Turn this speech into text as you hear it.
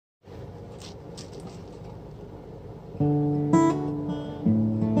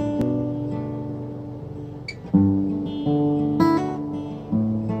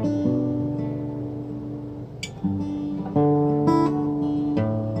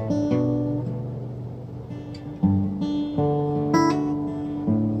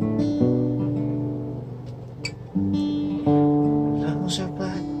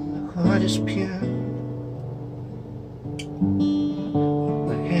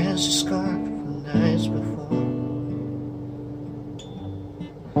as a scar from nights before.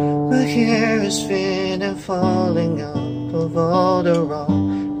 My hair is thin and falling out of all the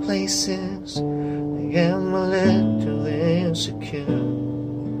wrong places. I am a little insecure.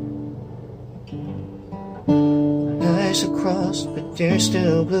 My eyes are crossed, but they're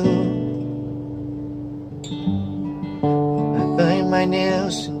still blue. I bite my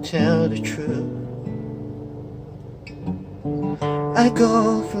nails and tell the truth. I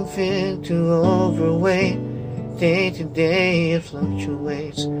go from thin to overweight. Day to day it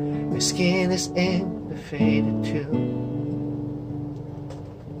fluctuates. My skin is in the faded too.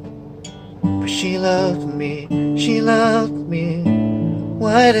 But she loved me, she loved me.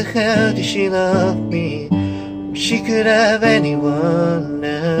 Why the hell did she love me? She could have anyone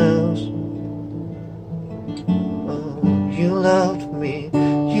else. Oh, you loved me,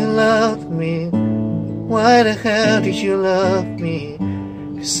 you loved me. Why the hell did you love me?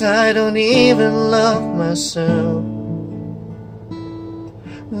 'Cause I don't even love myself.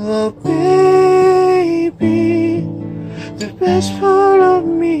 Oh baby, the best part of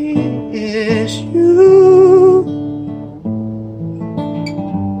me is you.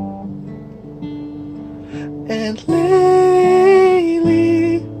 And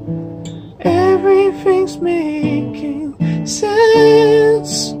lately, everything's making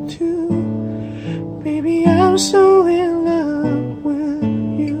sense too. Baby, I'm so in love with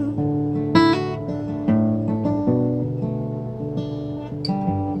you.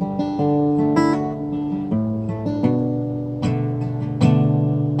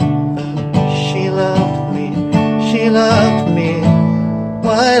 She loved me, she loved me.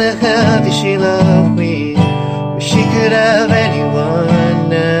 Why the hell did she love me? She could have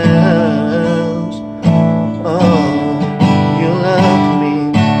anyone else. Oh, you loved me,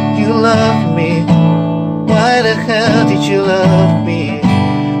 you loved me. Why the hell did you love me?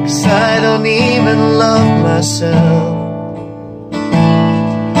 'Cause I don't even love myself.